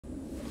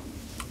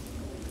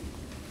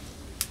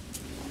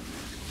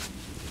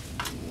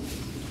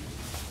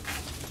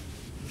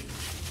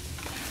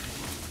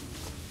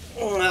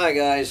Hi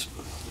guys,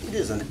 it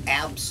is an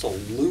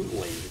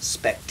absolutely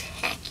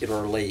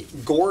spectacularly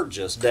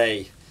gorgeous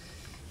day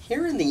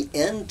here in the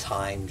end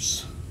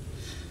times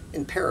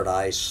in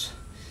paradise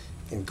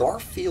in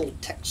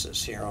Garfield,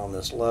 Texas, here on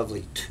this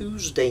lovely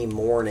Tuesday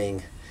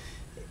morning,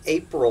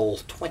 April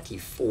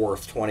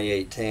 24th,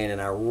 2018,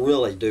 and I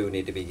really do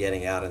need to be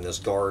getting out in this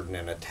garden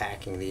and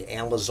attacking the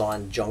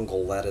Amazon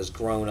jungle that has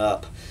grown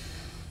up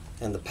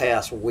in the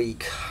past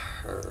week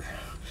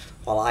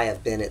while I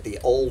have been at the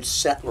Old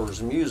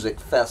Settlers Music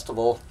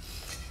Festival.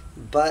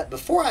 But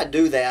before I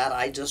do that,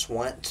 I just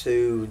want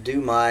to do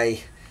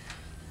my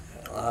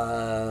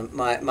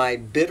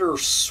my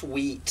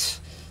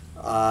bittersweet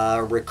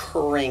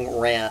recurring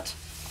rant,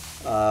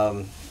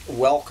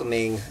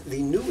 welcoming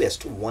the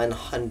newest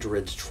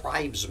 100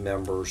 tribes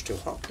members to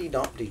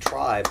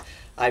Humptydumptytribe.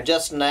 I've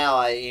just now,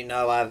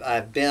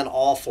 I've been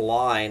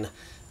offline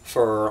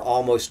for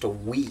almost a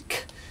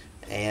week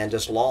and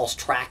just lost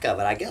track of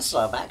it. I guess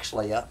I'm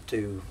actually up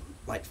to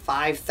like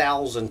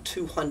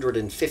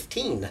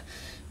 5,215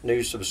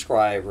 new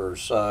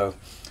subscribers. So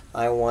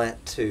I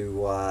want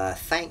to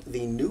thank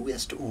the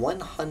newest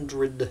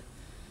 100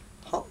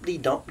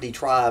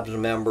 Humptydumptytribe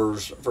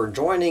members for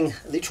joining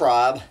the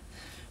tribe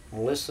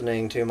and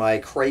listening to my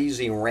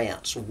crazy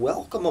rants.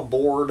 Welcome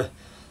aboard.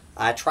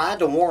 I tried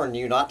to warn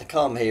you not to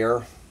come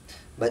here,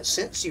 but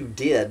since you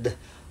did,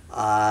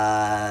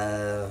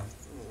 well,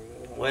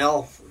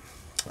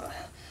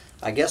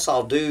 I guess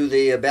I'll do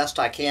the best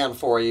I can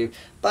for you.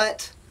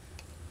 But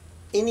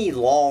any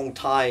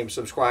long-time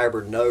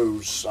subscriber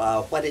knows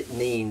what it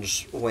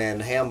means when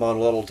Hambone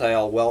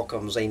Littletail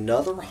welcomes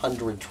another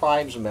 100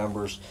 tribes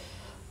members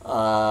into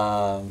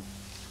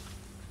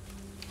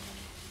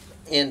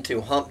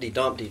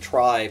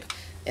Humptydumptytribe.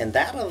 And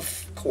that,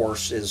 of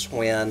course, is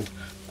when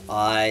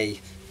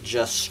I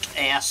just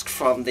ask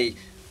from the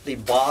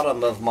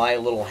bottom of my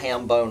little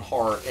Hambone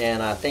heart,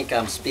 and I think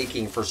I'm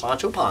speaking for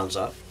Sancho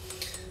Panza,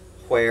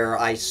 where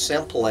I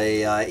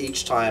simply,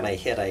 each time I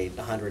hit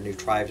 100 new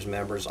tribes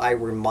members, I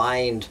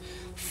remind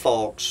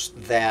folks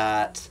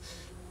that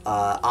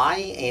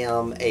I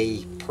am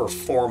a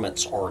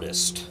performance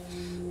artist.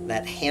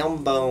 That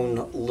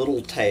Hambone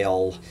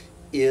Littletail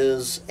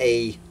is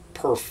a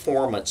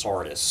performance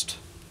artist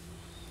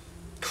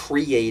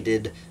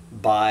created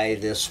by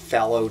this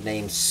fellow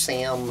named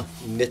Sam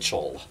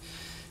Mitchell.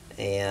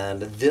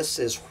 And this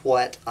is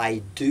what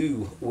I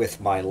do with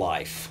my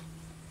life.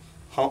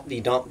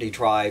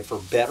 Humptydumptytribe, for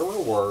better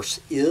or worse,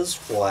 is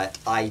what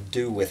I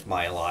do with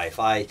my life.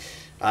 I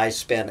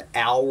spend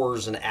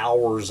hours and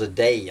hours a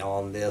day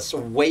on this,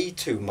 way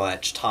too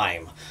much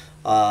time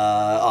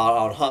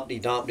on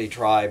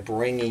Humptydumptytribe,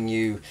 bringing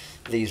you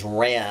these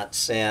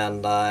rants.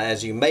 And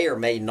as you may or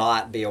may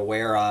not be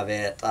aware of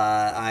it,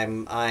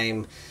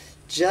 I'm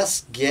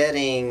just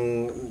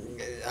getting,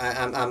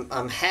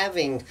 I'm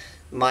having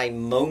my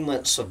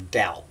moments of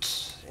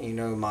doubt. You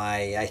know,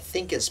 I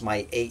think it's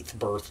my 8th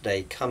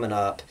birthday coming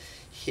up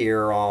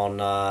here on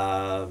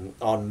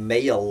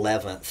May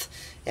 11th,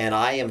 and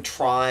I am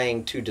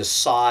trying to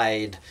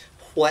decide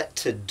what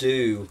to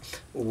do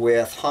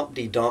with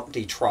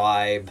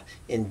Humptydumptytribe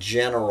in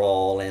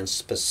general, and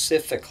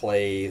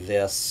specifically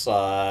this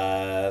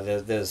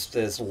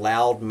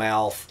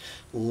loudmouth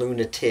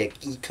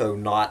lunatic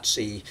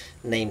eco-Nazi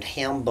named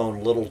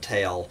Hambone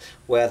Littletail,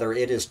 whether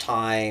it is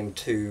time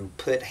to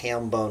put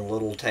Hambone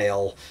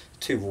Littletail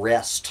to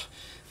rest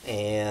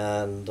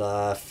and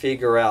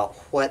figure out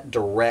what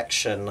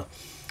direction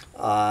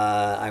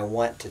I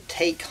want to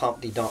take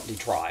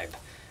Humptydumptytribe.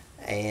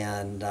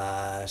 And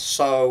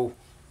so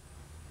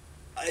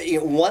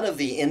one of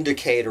the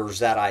indicators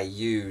that I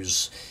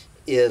use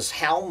is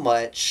how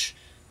much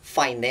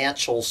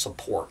financial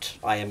support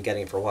I am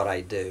getting for what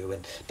I do.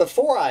 And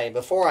before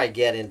I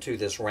get into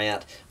this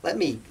rant, let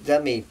me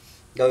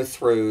go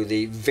through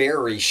the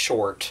very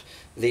short,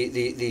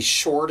 the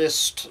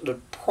shortest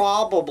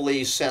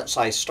probably since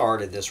I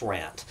started this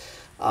rant.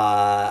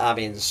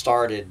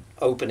 Started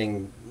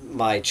opening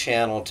my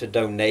channel to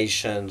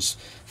donations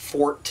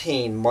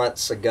 14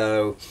 months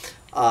ago.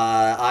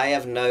 I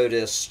have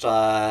noticed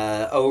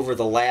over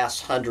the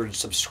last 100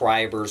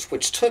 subscribers,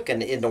 which took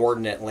an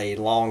inordinately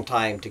long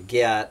time to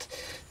get,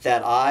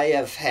 that I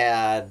have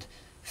had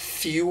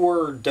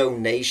fewer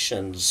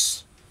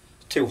donations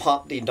to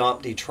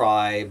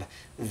Humptydumptytribe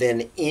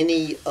than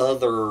any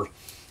other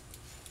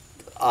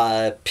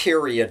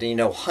period,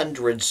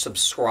 100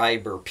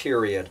 subscriber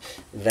period,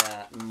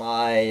 that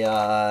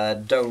my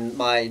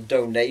my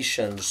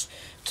donations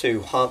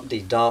to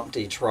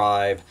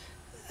Humptydumptytribe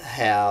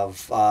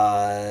have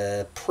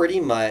pretty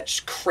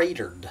much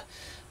cratered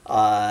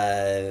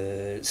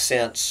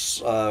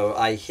since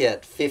I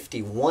hit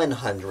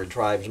 5,100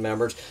 tribes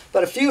members.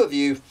 But a few of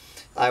you,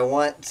 I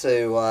want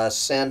to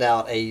send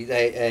out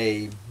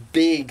a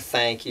big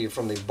thank you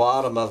from the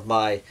bottom of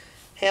my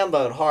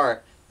Hambone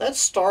heart. Let's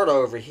start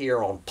over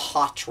here on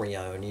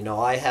Patreon.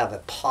 I have a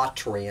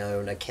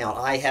Patreon account.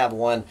 I have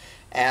one,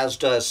 as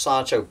does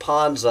Sancho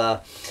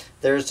Panza.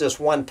 There's just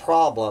one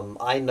problem.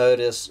 I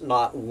notice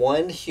not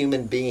one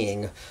human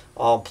being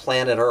on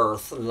planet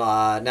Earth.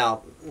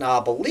 Now I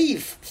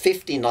believe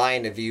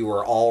 59 of you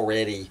are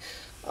already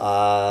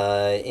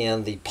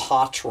in the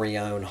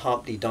Patreon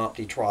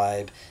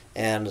Humptydumptytribe.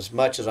 And as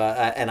much as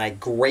I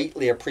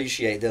greatly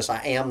appreciate this,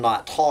 I am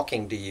not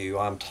talking to you.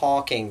 I'm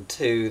talking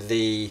to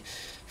the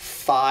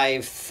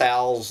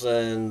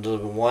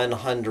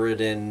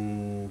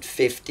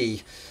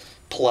 5,150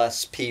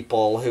 plus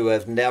people who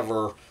have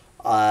never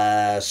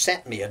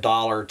sent me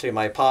 $1 to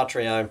my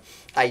Patreon.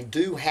 I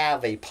do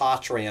have a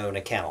Patreon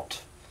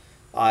account.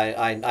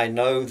 I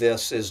know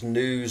this is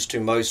news to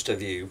most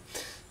of you.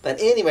 But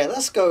anyway,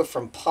 let's go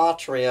from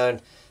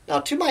Patreon.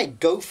 Now, to my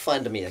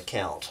GoFundMe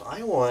account,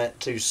 I want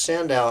to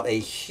send out a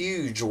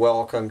huge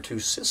welcome to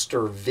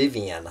Sister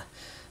Vivian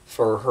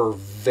for her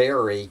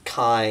very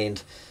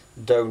kind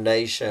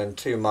donation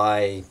to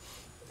my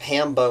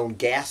Hambone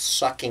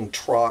gas-sucking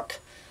truck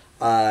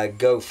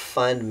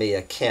GoFundMe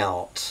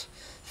account.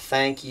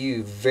 Thank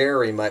you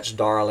very much,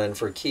 darling,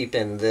 for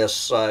keeping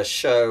this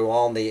show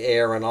on the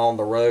air and on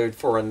the road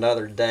for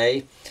another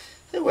day.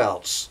 Who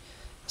else?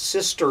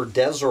 Sister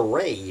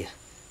Desiree.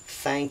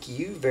 Thank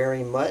you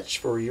very much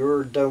for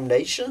your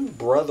donation.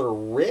 Brother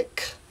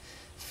Rick,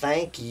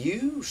 thank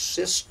you.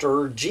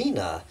 Sister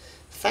Gina,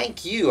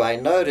 thank you. I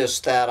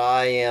noticed that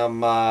I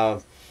am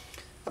about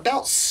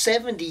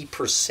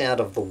 70%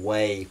 of the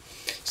way.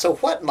 So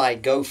what my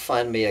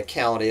GoFundMe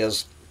account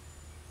is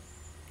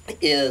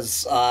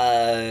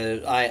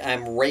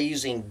I'm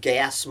raising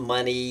gas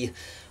money,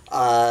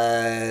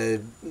 car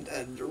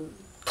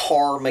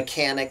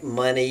mechanic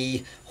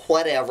money,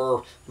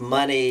 whatever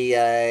money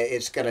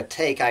it's going to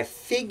take. I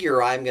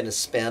figure I'm going to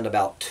spend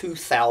about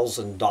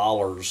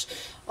 $2,000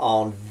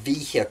 on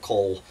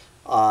vehicle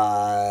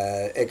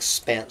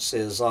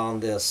expenses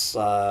on this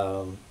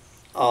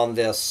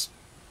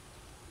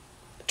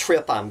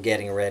trip I'm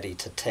getting ready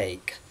to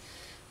take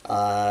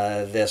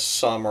this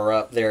summer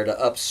up there to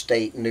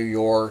upstate New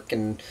York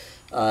and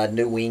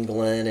New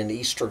England and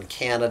eastern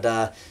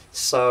Canada.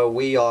 So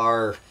we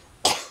are,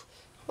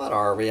 what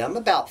are we? I'm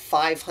about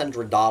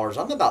 $500.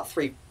 I'm about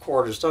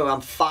three-quarters. So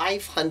I'm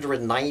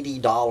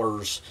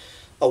 $590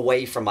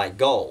 away from my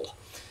goal.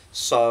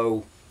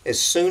 So as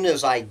soon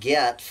as I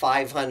get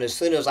 500, as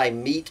soon as I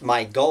meet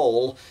my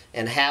goal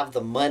and have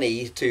the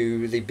money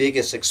to the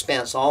biggest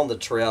expense on the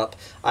trip,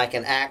 I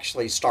can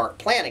actually start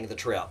planning the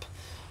trip.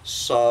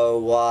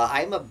 So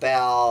I'm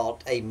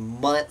about a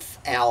month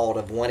out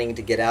of wanting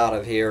to get out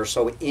of here.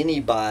 So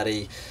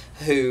anybody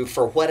who,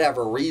 for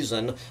whatever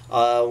reason,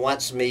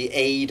 wants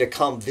me, to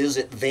come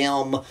visit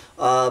them,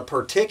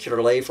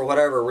 particularly, for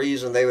whatever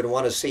reason they would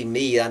want to see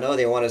me. I know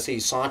they want to see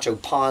Sancho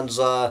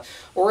Panza,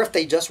 or if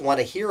they just want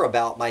to hear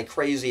about my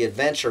crazy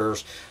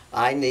adventures,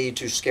 I need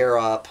to scare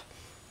up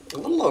a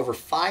little over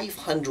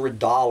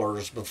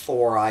 $500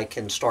 before I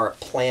can start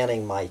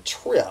planning my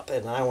trip,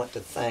 and I want to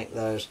thank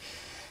those.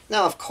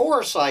 Now, of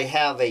course, I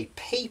have a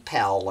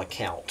PayPal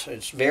account.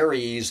 It's very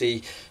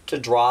easy to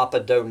drop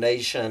a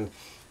donation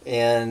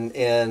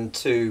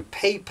into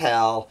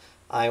PayPal.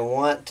 I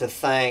want to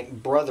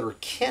thank Brother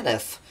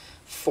Kenneth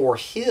for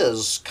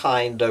his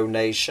kind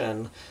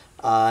donation,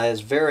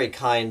 his very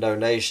kind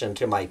donation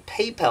to my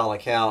PayPal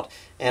account.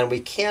 And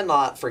we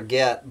cannot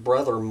forget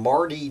Brother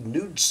Marty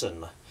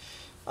Knudsen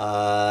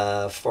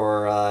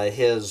for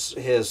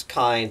his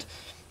kind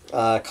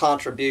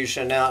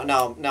contribution.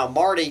 Now,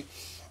 Marty,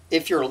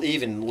 if you're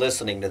even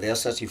listening to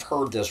this, since you've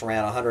heard this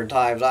around 100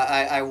 times,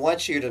 I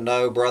want you to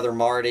know, Brother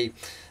Marty,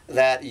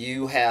 that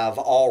you have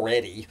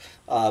already,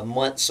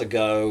 months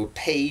ago,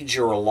 paid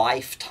your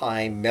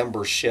lifetime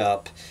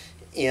membership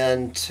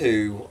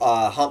into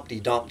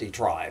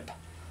Humptydumptytribe.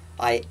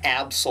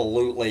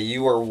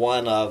 You are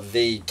one of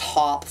the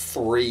top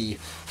 3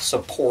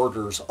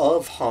 supporters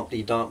of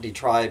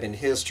Humptydumptytribe in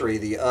history,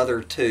 the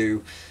other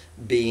 2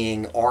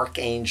 being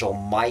Archangel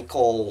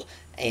Michael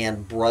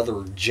and Brother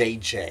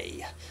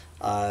JJ.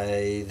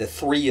 The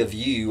 3 of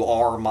you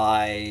are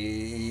my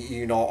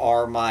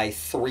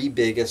 3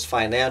 biggest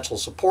financial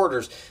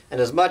supporters, and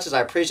as much as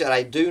I appreciate it,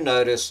 I do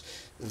notice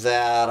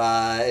that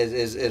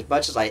as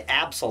much as I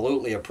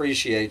absolutely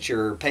appreciate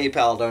your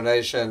PayPal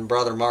donation,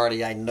 Brother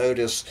Marty, I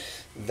notice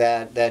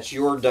that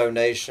your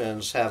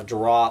donations have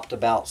dropped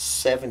about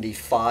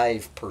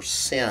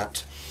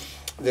 75%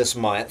 this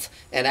month.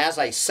 And as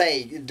I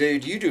say,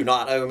 dude, you do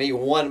not owe me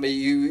one.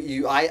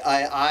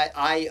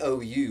 I owe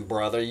you,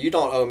 brother. You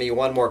don't owe me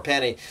one more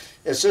penny.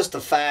 It's just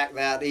the fact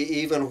that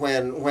even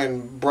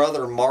when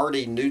Brother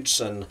Marty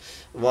Knudsen,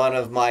 one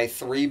of my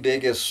 3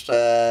 biggest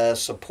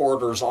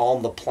supporters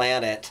on the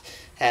planet,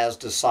 has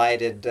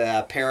decided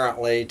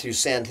apparently to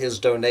send his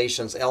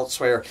donations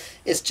elsewhere,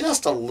 it's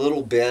just a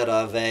little bit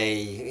of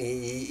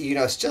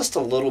it's just a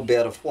little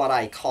bit of what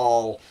I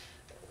call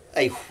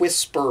a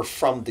whisper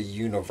from the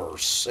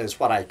universe, is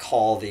what I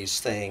call these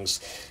things.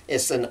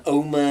 It's an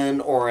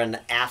omen or an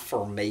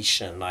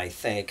affirmation, I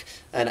think.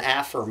 An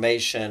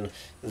affirmation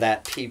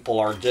that people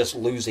are just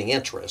losing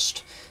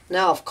interest.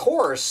 Now, of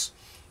course,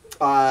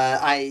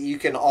 you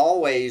can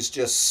always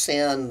just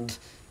send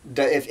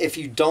if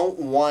you don't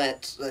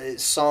want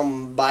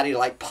somebody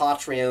like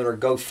Patreon or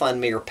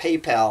GoFundMe or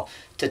PayPal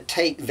to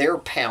take their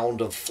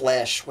pound of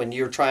flesh when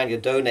you're trying to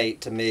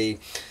donate to me,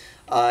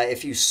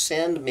 if you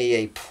send me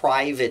a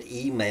private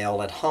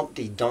email at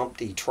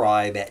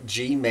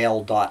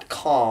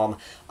humptydumptytribe@gmail.com,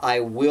 I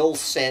will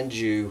send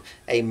you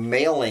a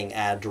mailing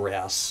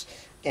address.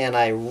 And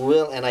I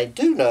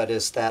do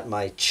notice that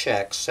my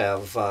checks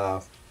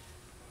are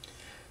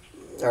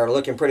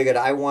looking pretty good.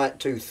 I want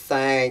to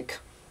thank,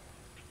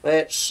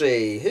 let's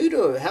see,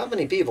 how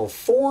many people?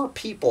 4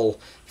 people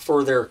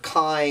for their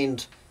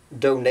kind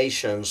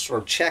donations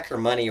or check or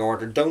money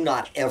order. Do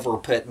not ever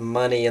put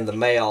money in the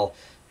mail,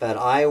 but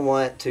I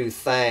want to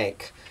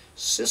thank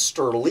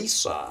Sister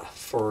Lisa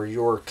for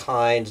your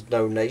kind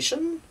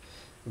donation.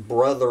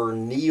 Brother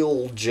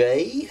Neil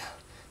J,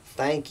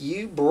 thank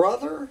you,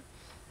 brother.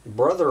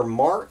 Brother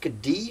Mark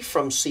D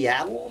from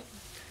Seattle,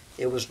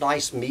 it was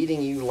nice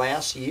meeting you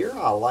last year.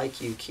 I like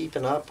you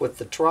keeping up with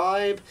the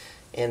tribe.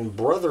 And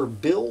Brother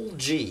Bill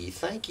G,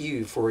 thank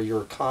you for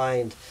your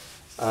kind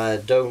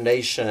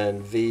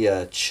donation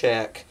via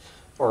check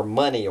or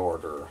money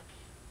order.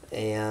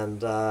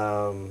 And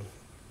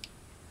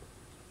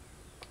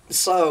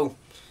so,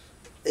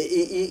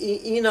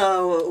 you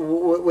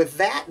know, with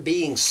that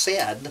being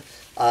said,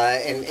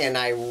 and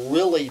I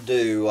really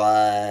do,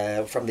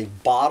 from the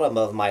bottom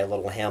of my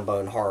little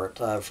ham-bone heart,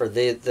 for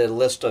the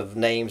list of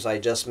names I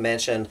just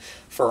mentioned,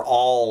 for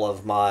all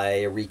of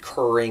my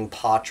recurring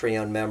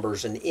Patreon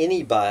members and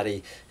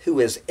anybody who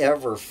has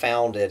ever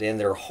found it in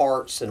their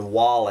hearts and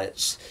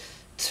wallets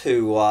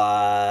to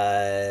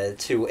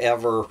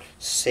ever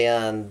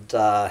send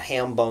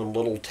Hambone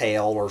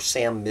Littletail or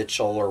Sam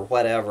Mitchell or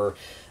whatever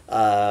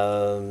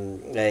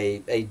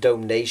a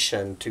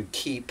donation to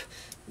keep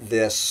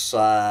this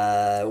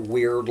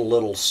weird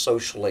little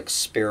social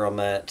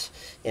experiment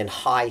in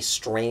high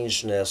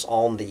strangeness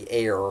on the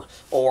air,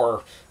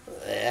 or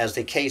as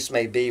the case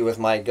may be with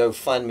my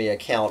GoFundMe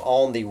account,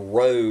 on the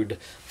road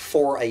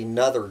for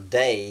another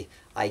day.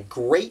 I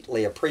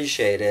greatly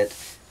appreciate it.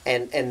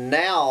 And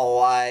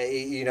now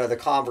you know, the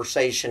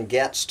conversation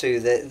gets to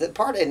the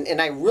part,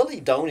 and I really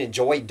don't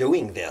enjoy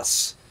doing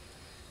this,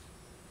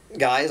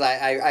 guys.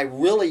 I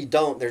really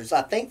don't.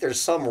 I think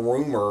there's some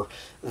rumor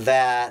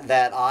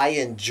that I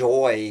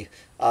enjoy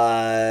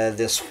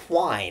this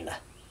whine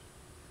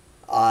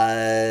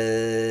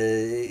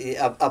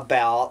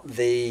about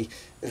the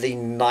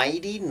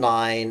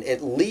 99,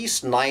 at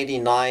least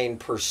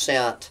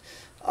 99%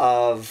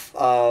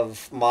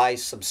 of my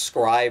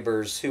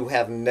subscribers who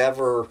have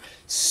never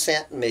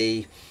sent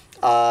me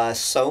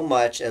so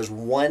much as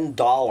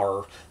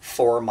 $1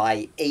 for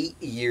my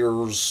 8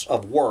 years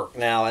of work.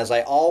 Now, as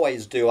I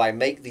always do, I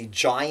make the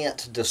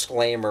giant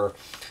disclaimer,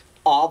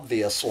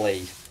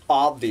 obviously,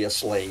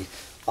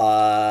 neither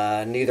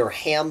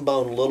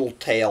Hambone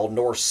Littletail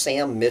nor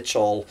Sam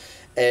Mitchell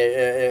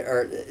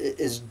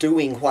is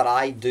doing what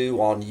I do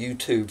on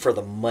YouTube for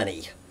the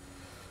money.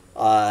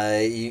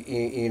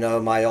 You know,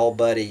 my old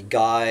buddy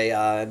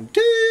Guy,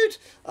 dude,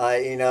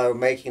 you know,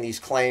 making these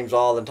claims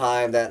all the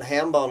time that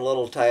Hambone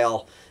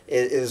Littletail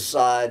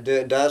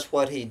does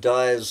what he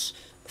does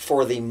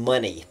for the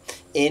money.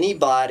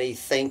 Anybody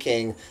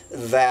thinking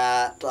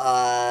that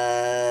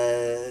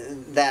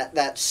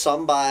that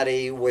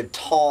somebody would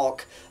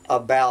talk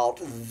about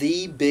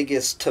the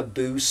biggest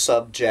taboo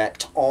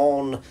subject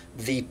on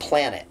the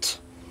planet,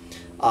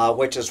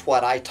 which is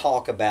what I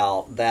talk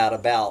about, that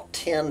about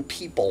 10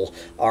 people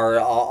are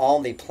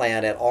on the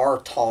planet are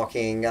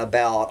talking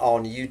about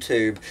on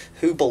YouTube,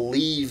 who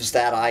believes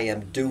that I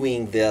am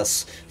doing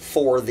this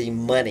for the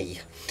money.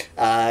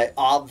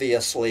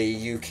 Obviously,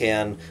 you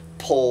can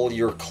pull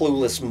your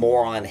clueless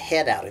moron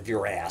head out of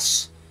your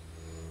ass.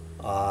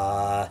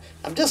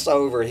 I'm just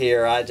over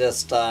here. I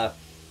just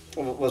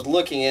was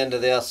looking into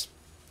this.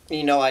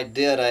 You know, I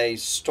did a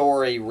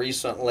story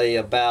recently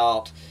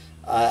about,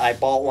 I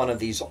bought one of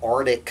these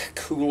Arctic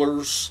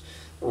coolers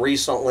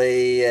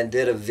recently and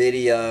did a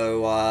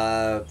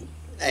video,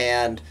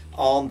 and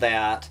on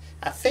that,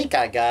 I think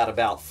I got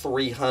about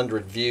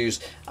 300 views.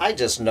 I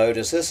just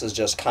noticed, this is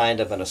just kind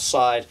of an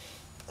aside,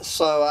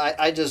 so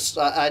I just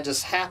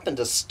happened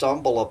to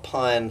stumble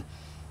upon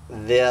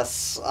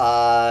this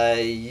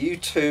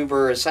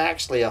YouTuber. It's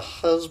actually a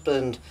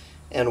husband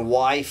and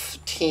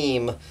wife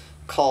team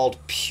called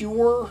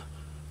Pure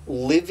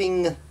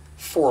Living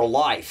for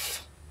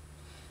Life.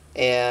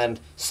 And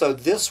so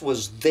this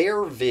was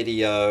their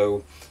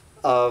video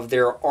of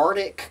their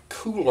Arctic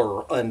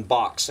cooler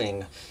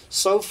unboxing.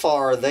 So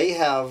far, they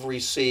have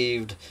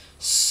received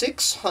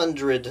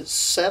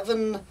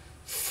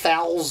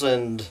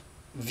 607,000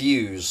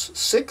 views.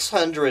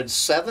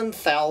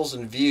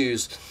 607,000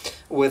 views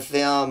with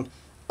them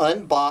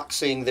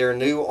unboxing their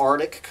new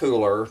Arctic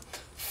cooler.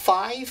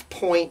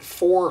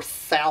 5.4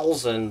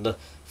 thousand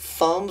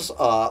thumbs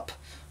up.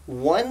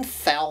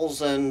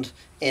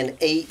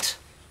 1,008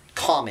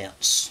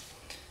 comments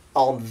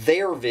on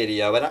their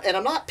video, and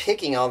I'm not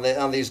picking on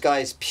these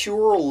guys.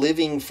 Pure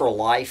Living for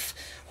Life,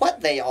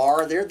 what they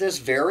are, they're this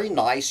very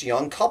nice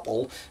young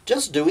couple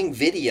just doing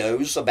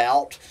videos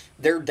about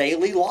their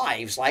daily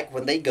lives, like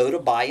when they go to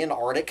buy an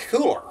Arctic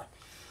cooler.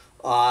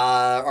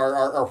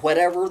 Or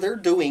whatever they're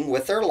doing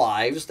with their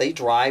lives. They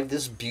drive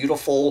this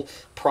beautiful,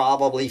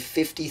 probably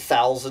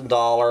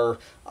 $50,000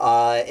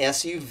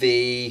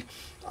 SUV.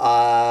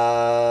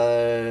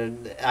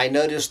 I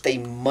noticed they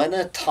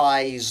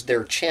monetize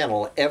their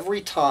channel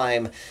every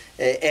time.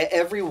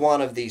 Every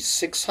one of these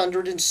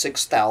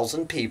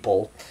 606,000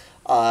 people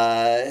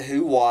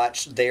who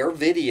watched their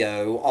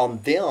video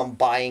on them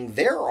buying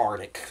their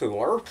Arctic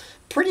cooler,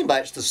 pretty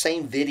much the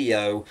same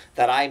video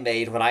that I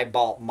made when I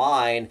bought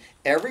mine,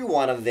 every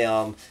one of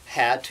them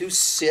had to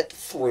sit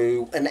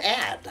through an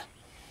ad.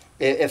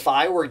 If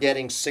I were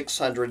getting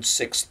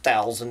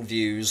 606,000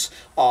 views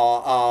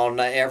on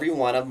every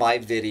one of my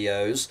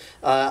videos,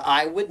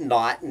 I would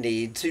not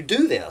need to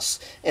do this.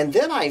 And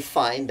then I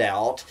find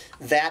out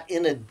that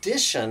in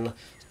addition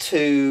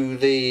to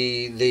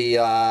the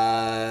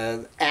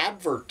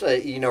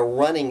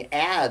running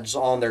ads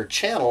on their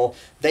channel,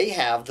 they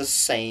have the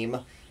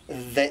same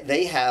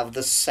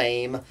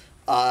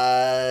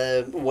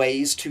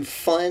ways to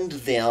fund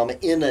them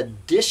in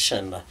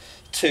addition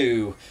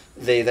to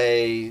the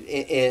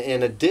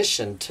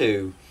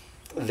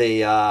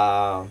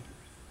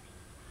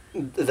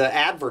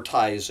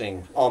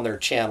advertising on their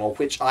channel,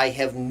 which I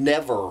have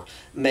never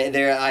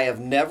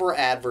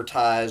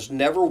advertised,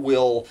 never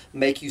will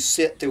make you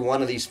sit through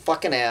one of these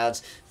fucking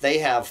ads. They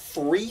have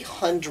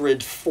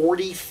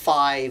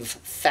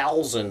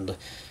 345,000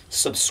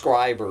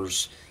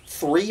 subscribers.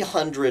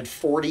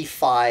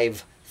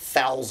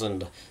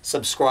 345,000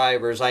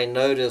 subscribers. I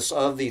notice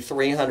of the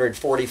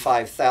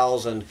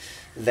 345,000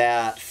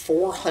 that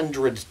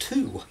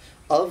 402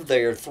 of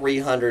their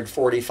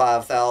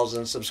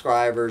 345,000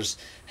 subscribers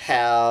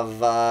have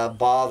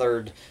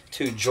bothered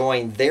to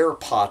join their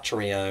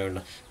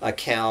Patreon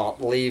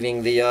account,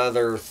 leaving the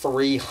other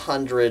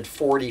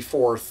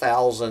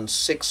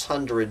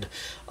 344,600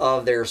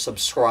 of their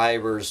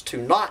subscribers to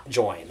not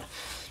join.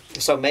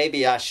 So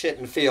maybe I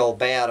shouldn't feel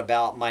bad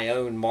about my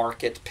own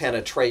market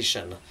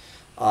penetration.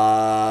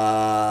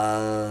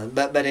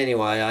 But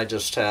anyway, I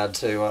just had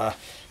to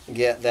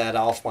get that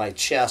off my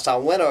chest. I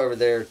went over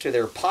there to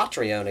their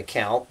Patreon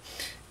account,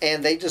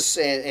 and they just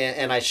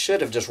and I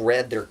should have just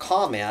read their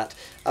comment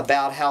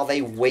about how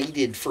they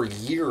waited for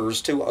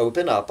years to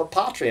open up a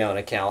Patreon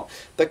account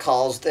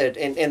because that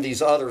and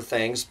these other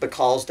things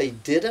because they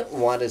didn't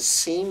want to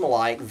seem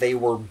like they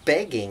were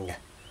begging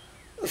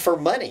for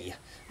money.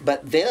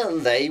 But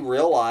then they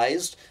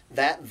realized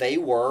that they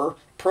were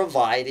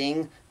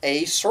providing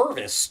a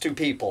service to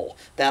people,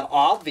 that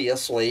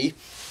obviously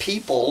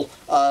people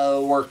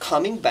were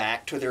coming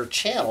back to their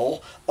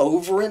channel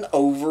over and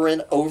over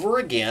and over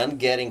again,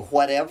 getting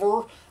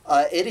whatever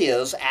it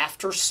is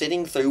after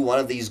sitting through one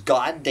of these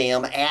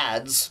goddamn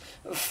ads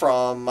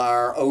from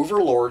our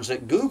overlords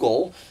at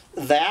Google,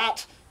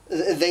 that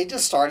they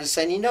just started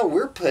saying, you know,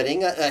 we're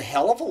putting a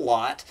hell of a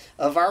lot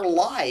of our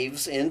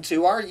lives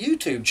into our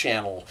YouTube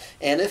channel.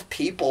 And if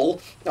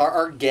people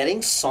are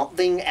getting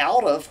something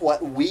out of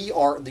what we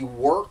are, the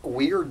work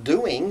we're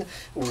doing,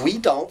 we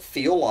don't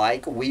feel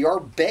like we are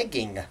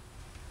begging.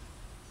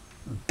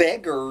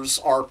 Beggars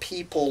are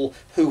people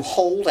who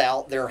hold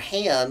out their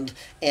hand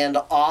and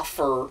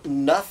offer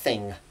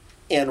nothing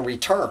in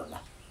return.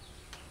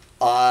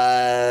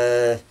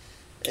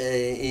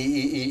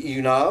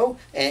 You know,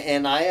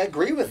 and I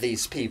agree with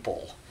these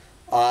people.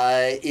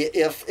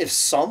 If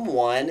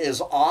someone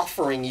is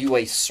offering you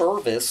a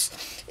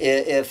service,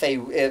 if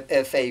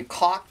a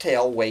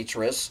cocktail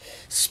waitress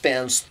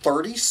spends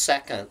 30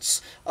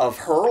 seconds of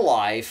her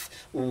life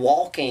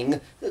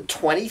walking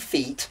 20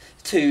 feet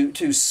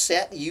to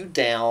set you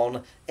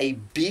down a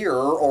beer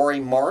or a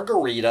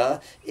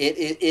margarita,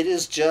 it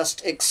is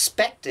just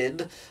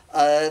expected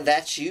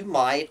that you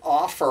might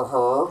offer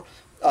her,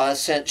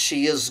 since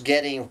she is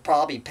getting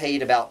probably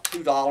paid about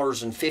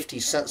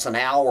 $2.50 an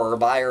hour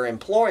by her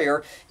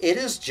employer, it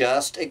is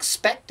just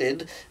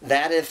expected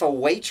that if a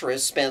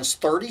waitress spends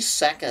 30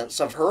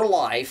 seconds of her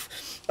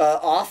life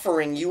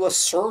offering you a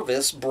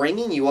service,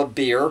 bringing you a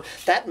beer,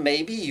 that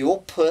maybe you'll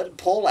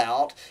pull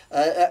out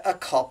a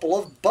couple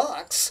of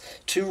bucks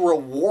to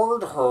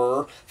reward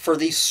her for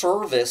the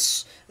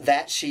service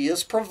that she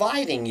is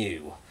providing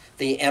you,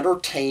 the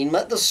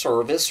entertainment, the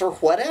service, or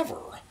whatever.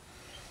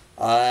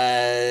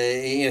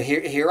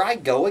 Here I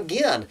go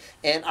again,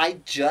 and I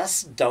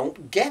just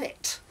don't get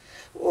it.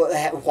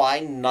 Why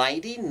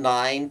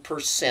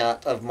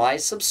 99% of my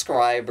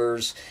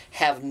subscribers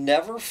have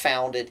never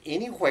found it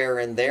anywhere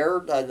in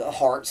their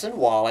hearts and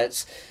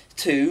wallets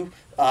to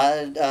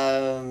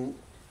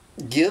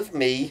give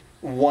me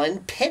 1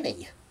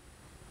 penny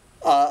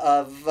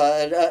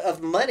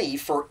of money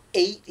for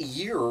 8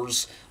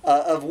 years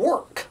of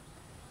work.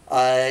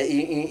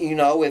 You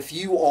know, if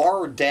you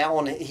are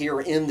down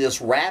here in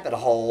this rabbit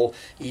hole,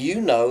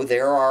 you know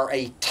there are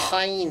a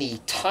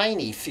tiny,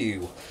 tiny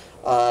few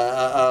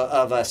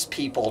of us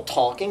people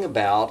talking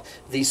about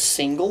the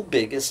single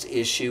biggest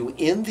issue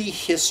in the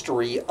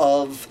history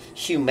of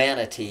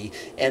humanity,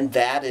 and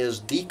that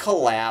is the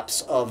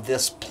collapse of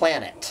this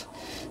planet.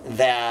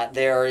 That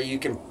you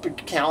can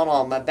count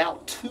on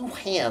about 2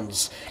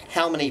 hands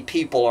how many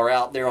people are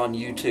out there on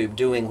YouTube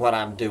doing what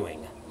I'm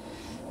doing.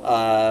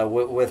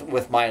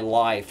 With my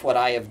life, what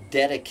I have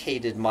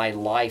dedicated my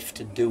life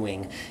to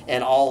doing.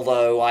 And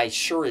although I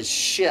sure as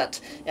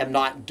shit am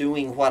not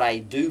doing what I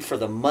do for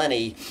the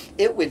money,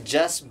 it would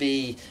just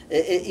be,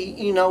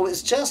 you know,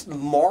 it's just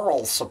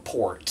moral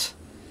support.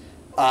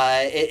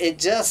 It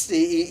just,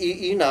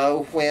 you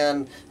know,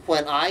 when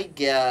I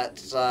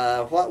get,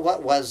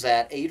 what was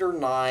that, 8 or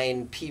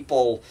 9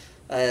 people,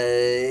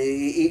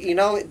 you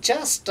know, it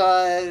just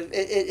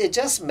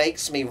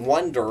makes me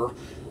wonder,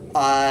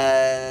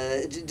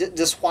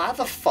 just why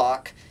the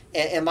fuck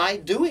am I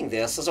doing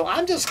this? So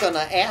I'm just going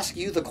to ask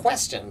you the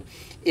question.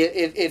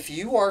 If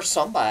you are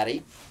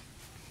somebody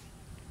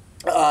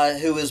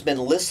who has been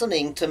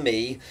listening to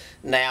me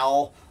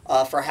now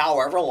for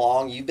however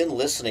long you've been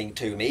listening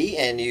to me,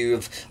 and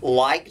you've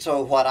liked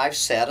what I've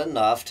said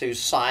enough to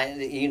sign,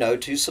 you know,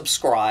 to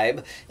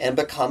subscribe and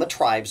become a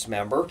tribes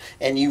member,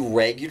 and you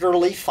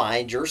regularly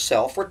find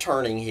yourself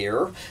returning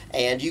here,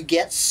 and you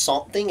get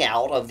something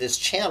out of this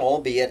channel,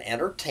 be it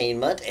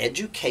entertainment,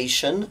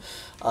 education,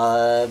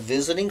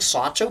 visiting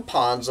Sancho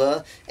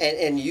Panza,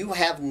 and you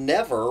have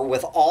never,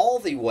 with all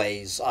the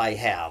ways I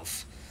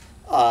have,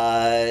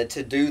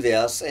 to do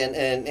this,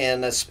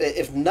 and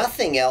if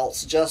nothing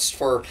else, just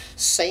for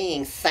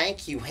saying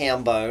thank you,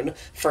 Hambone,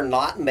 for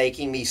not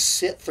making me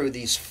sit through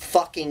these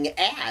fucking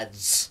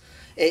ads.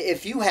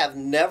 If you have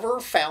never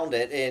found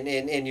it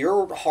in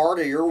your heart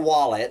or your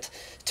wallet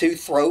to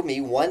throw me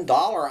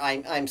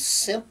 $1, I'm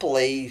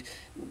simply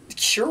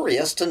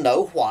curious to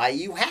know why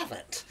you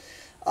haven't.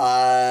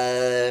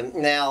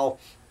 Now,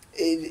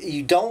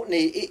 you don't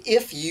need,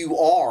 if you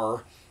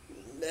are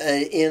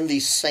in the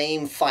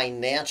same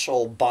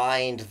financial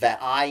bind that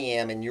I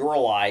am in your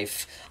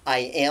life, I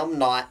am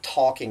not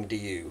talking to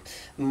you.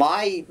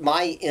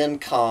 My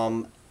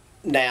income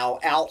now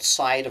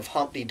outside of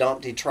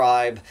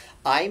Humptydumptytribe,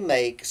 I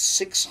make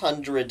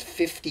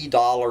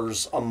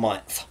 $650 a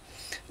month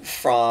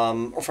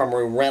from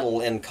a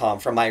rental income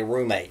from my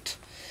roommate.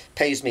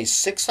 Pays me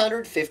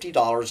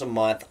 $650 a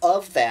month.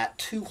 Of that,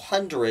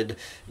 $200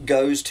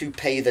 goes to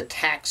pay the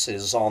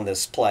taxes on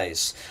this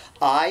place.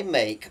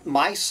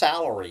 My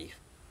salary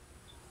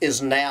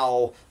is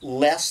now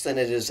less than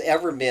it has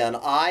ever been.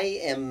 I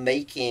am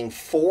making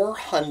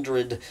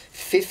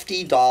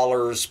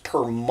 $450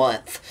 per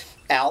month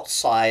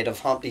outside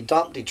of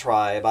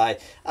Humptydumptytribe.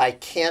 I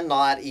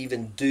cannot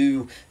even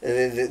do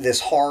this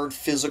hard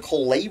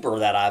physical labor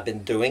that I've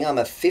been doing. I'm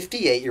a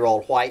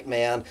 58-year-old white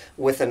man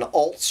with an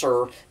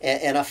ulcer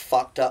and a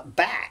fucked up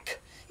back.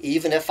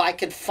 Even if I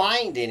could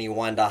find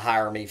anyone to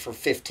hire me for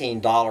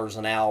 $15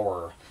 an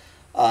hour,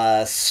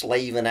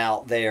 slaving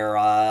out there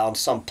on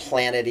some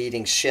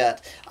planet-eating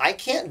shit, I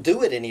can't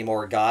do it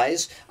anymore,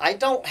 guys. I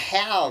don't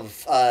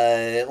have,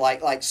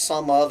 like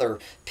some other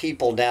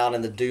people down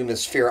in the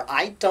Doomosphere,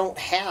 I don't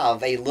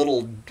have a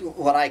little,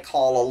 what I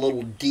call a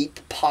little deep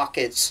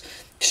pockets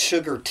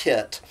sugar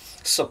tit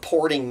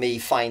supporting me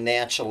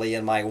financially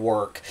in my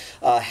work,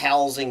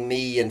 housing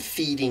me and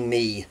feeding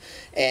me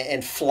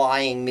and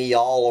flying me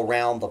all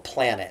around the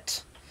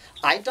planet.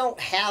 I don't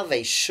have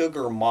a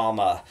sugar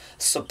mama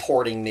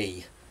supporting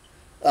me,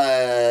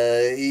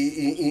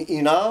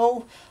 you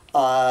know?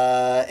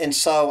 And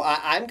so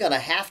I'm going to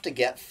have to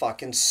get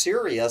fucking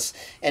serious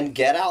and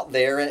get out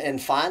there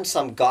and find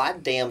some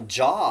goddamn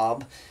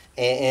job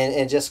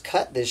and just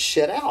cut this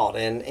shit out.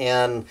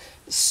 And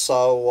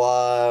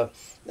so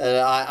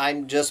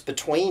I'm just,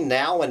 between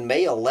now and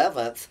May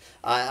 11th,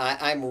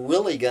 I'm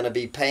really going to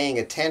be paying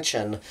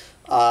attention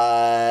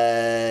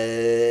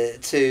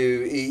to,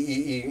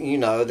 you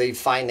know, the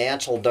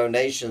financial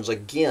donations.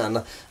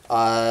 Again,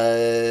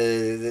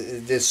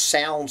 this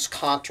sounds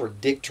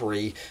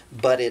contradictory,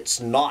 but it's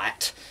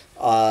not.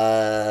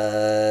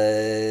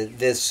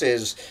 This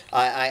is,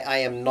 I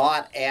am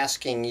not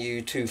asking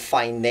you to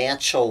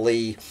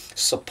financially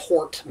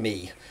support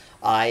me.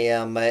 I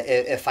am,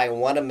 if I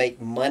want to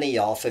make money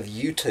off of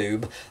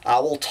YouTube, I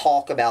will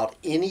talk about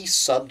any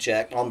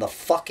subject on the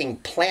fucking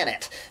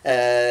planet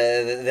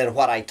than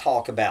what I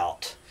talk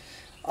about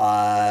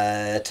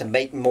to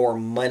make more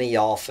money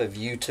off of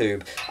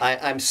YouTube.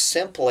 I'm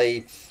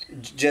simply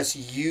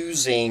just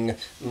using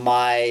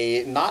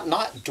my,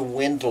 not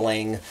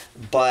dwindling,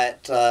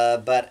 but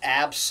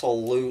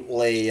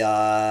absolutely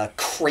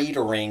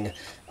cratering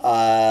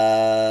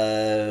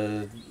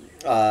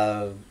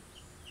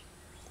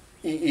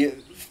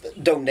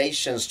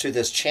donations to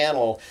this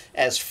channel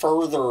as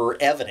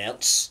further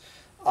evidence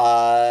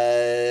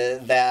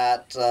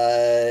that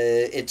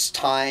it's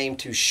time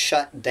to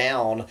shut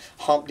down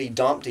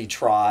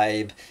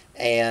Humptydumptytribe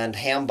and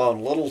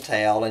Hambone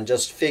Littletail and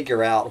just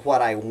figure out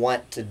what I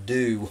want to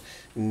do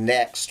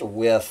next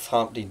with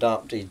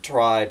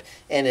Humptydumptytribe.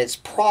 And it's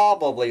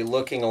probably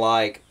looking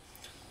like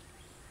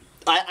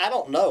I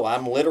don't know.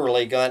 I'm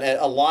literally going.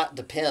 A lot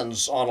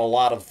depends on a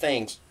lot of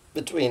things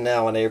between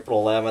now and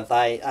April 11th.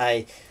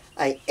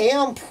 I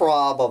am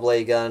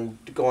probably going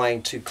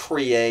to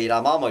create.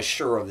 I'm almost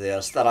sure of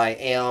this, that I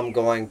am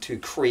going to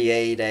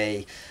create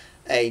a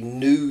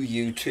new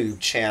YouTube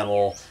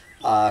channel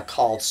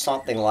called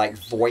something like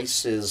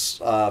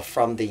Voices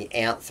from the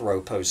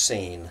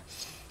Anthropocene,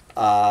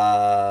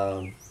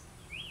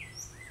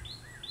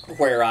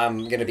 where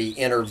I'm going to be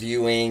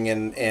interviewing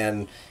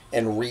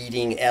and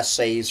reading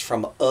essays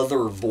from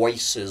other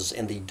voices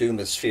in the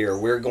Doomosphere.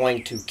 We're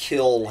going to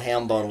kill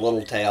Hambone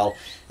Littletail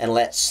and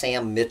let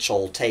Sam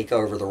Mitchell take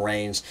over the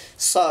reins.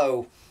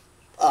 So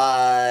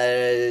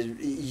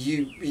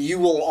you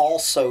will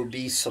also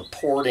be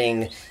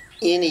supporting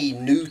any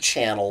new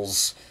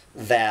channels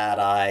that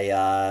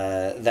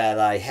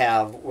I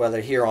have,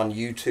 whether here on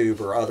YouTube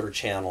or other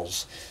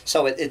channels.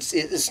 So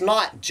it's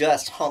not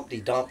just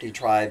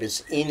Humptydumptytribe.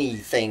 It's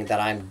anything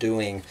that I'm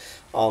doing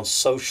on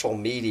social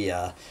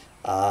media.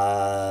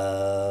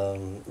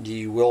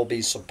 You will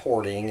be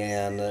supporting.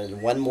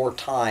 And one more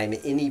time,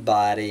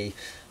 anybody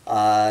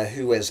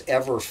who has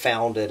ever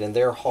found it in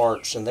their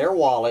hearts and their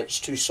wallets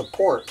to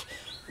support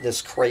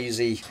this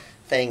crazy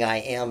thing I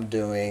am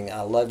doing,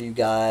 I love you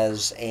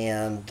guys,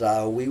 and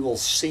we will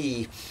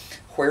see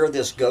where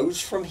this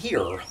goes from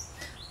here.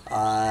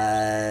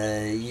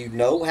 You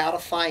know how to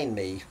find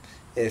me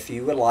if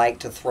you would like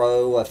to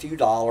throw a few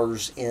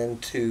dollars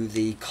into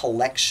the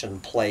collection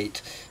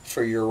plate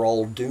for your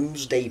old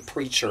doomsday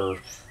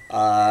preacher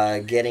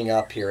getting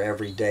up here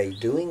every day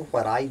doing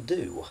what I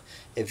do.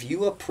 If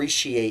you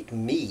appreciate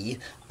me,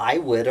 I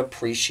would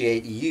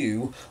appreciate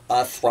you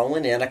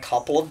throwing in a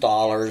couple of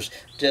dollars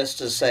just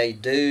to say,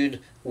 dude,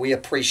 we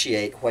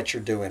appreciate what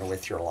you're doing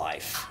with your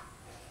life.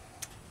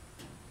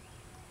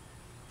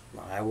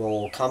 I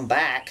will come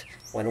back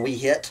when we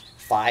hit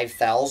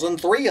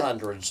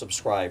 5,300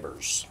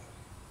 subscribers.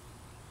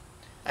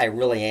 I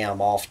really am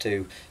off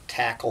to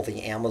tackle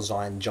the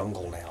Amazon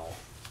jungle now.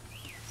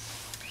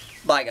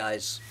 Bye,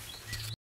 guys.